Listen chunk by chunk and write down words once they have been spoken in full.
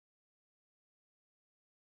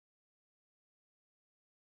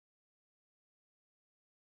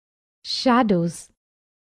Shadows.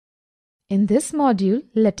 In this module,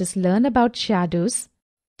 let us learn about shadows.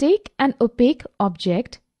 Take an opaque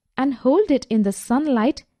object and hold it in the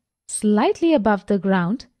sunlight slightly above the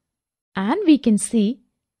ground, and we can see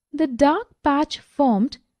the dark patch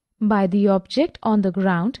formed by the object on the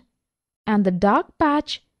ground, and the dark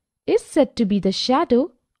patch is said to be the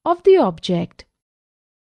shadow of the object.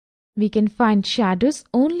 We can find shadows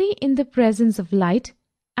only in the presence of light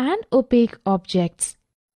and opaque objects.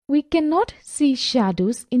 We cannot see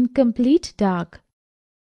shadows in complete dark.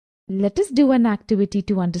 Let us do an activity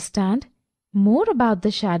to understand more about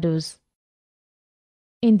the shadows.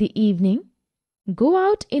 In the evening, go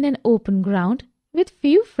out in an open ground with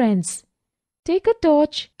few friends. Take a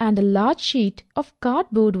torch and a large sheet of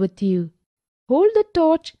cardboard with you. Hold the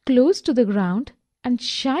torch close to the ground and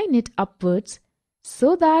shine it upwards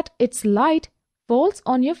so that its light falls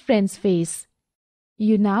on your friend's face.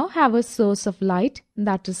 You now have a source of light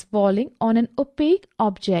that is falling on an opaque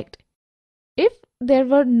object. If there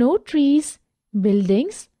were no trees,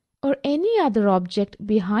 buildings, or any other object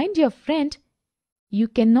behind your friend, you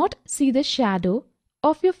cannot see the shadow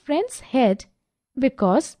of your friend's head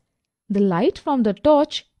because the light from the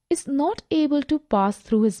torch is not able to pass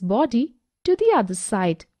through his body to the other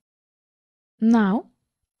side. Now,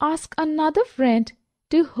 ask another friend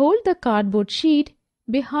to hold the cardboard sheet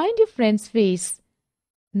behind your friend's face.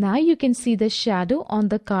 Now you can see the shadow on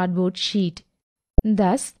the cardboard sheet.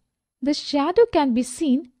 Thus, the shadow can be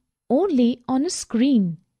seen only on a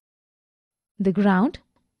screen. The ground,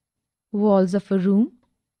 walls of a room,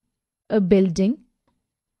 a building,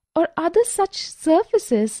 or other such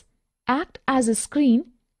surfaces act as a screen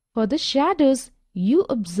for the shadows you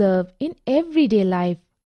observe in everyday life.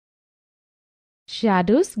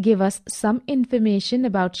 Shadows give us some information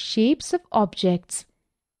about shapes of objects.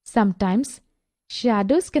 Sometimes,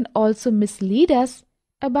 shadows can also mislead us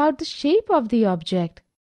about the shape of the object.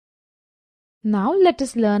 Now let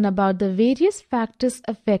us learn about the various factors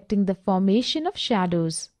affecting the formation of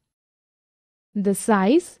shadows. The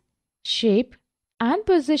size, shape, and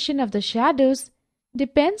position of the shadows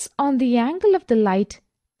depends on the angle of the light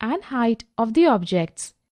and height of the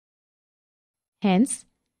objects. Hence,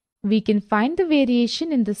 we can find the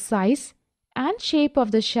variation in the size and shape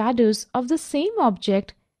of the shadows of the same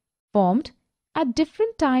object formed at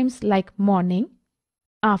different times like morning,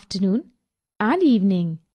 afternoon, and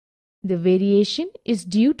evening. The variation is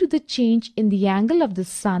due to the change in the angle of the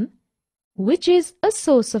sun, which is a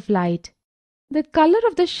source of light. The color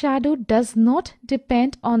of the shadow does not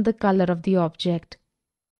depend on the color of the object.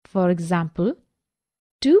 For example,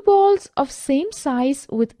 two balls of same size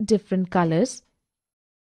with different colors,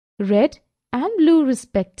 red and blue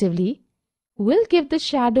respectively, will give the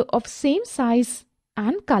shadow of same size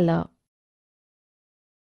and color.